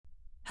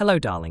Hello,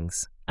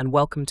 darlings, and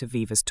welcome to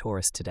Viva's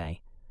Taurus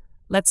today.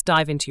 Let's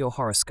dive into your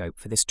horoscope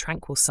for this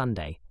tranquil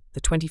Sunday,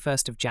 the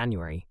 21st of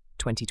January,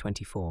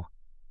 2024.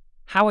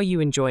 How are you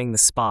enjoying the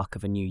spark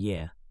of a new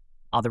year?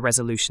 Are the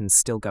resolutions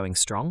still going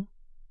strong?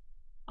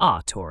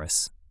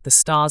 Taurus, the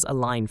stars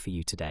align for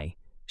you today,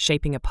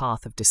 shaping a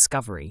path of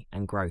discovery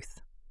and growth.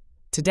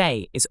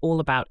 Today is all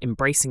about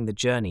embracing the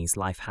journeys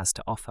life has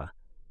to offer,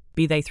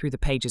 be they through the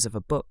pages of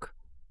a book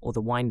or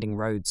the winding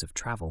roads of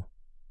travel.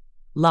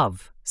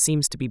 Love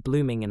seems to be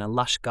blooming in a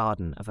lush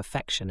garden of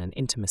affection and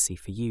intimacy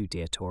for you,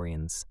 dear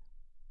Taurians.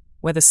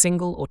 Whether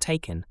single or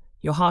taken,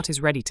 your heart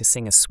is ready to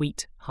sing a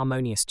sweet,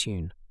 harmonious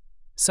tune.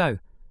 So,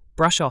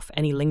 brush off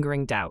any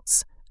lingering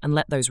doubts and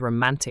let those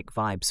romantic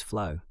vibes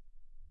flow.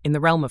 In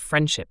the realm of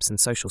friendships and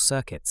social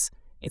circuits,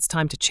 it's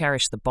time to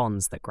cherish the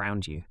bonds that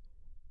ground you.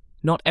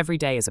 Not every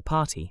day is a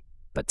party,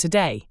 but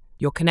today,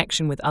 your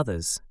connection with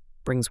others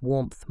brings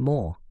warmth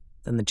more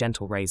than the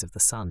gentle rays of the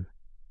sun.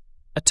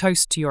 A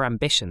toast to your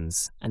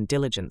ambitions and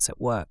diligence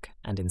at work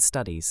and in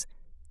studies,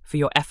 for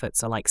your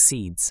efforts are like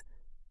seeds,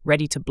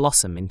 ready to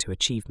blossom into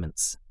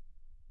achievements.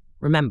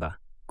 Remember,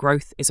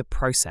 growth is a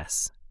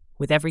process,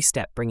 with every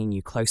step bringing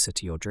you closer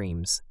to your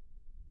dreams.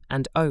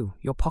 And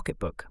your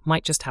pocketbook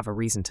might just have a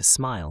reason to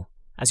smile,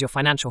 as your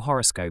financial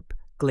horoscope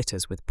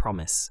glitters with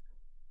promise.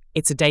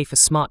 It's a day for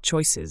smart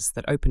choices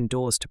that open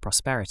doors to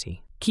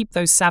prosperity. Keep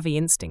those savvy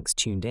instincts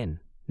tuned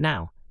in.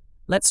 Now,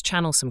 let's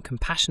channel some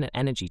compassionate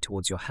energy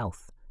towards your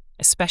health,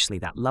 especially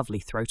that lovely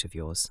throat of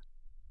yours.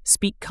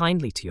 Speak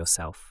kindly to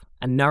yourself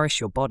and nourish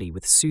your body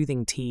with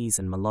soothing teas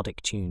and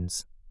melodic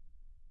tunes.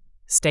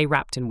 Stay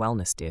wrapped in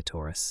wellness, dear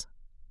Taurus.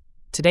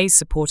 Today's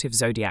supportive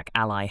zodiac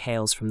ally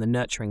hails from the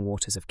nurturing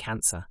waters of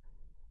Cancer,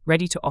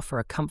 ready to offer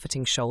a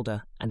comforting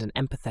shoulder and an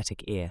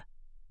empathetic ear.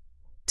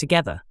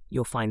 Together,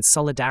 you'll find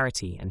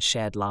solidarity and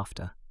shared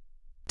laughter.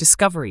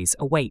 Discoveries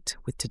await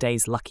with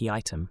today's lucky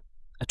item,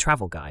 a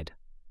travel guide.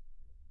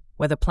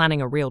 Whether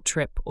planning a real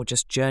trip or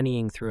just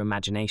journeying through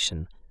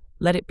imagination,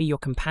 let it be your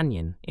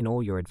companion in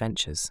all your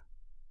adventures.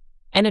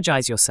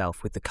 Energize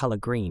yourself with the color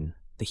green,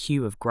 the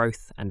hue of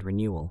growth and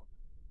renewal.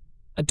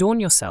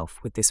 Adorn yourself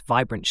with this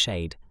vibrant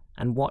shade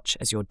and watch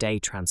as your day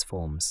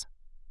transforms.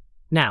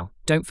 Now,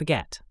 don't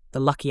forget,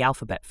 the lucky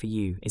alphabet for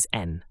you is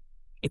N.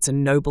 It's a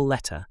noble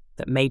letter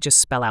that may just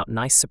spell out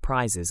nice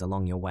surprises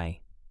along your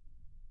way.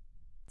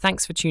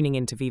 Thanks for tuning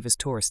in to Viva's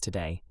Taurus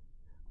today.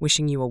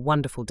 Wishing you a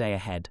wonderful day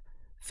ahead,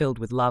 filled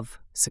with love,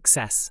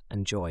 success,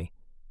 and joy.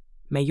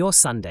 May your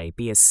Sunday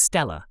be as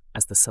stellar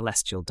as the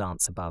celestial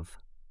dance above.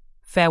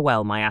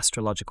 Farewell, my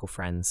astrological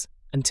friends,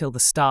 until the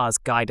stars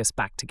guide us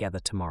back together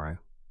tomorrow.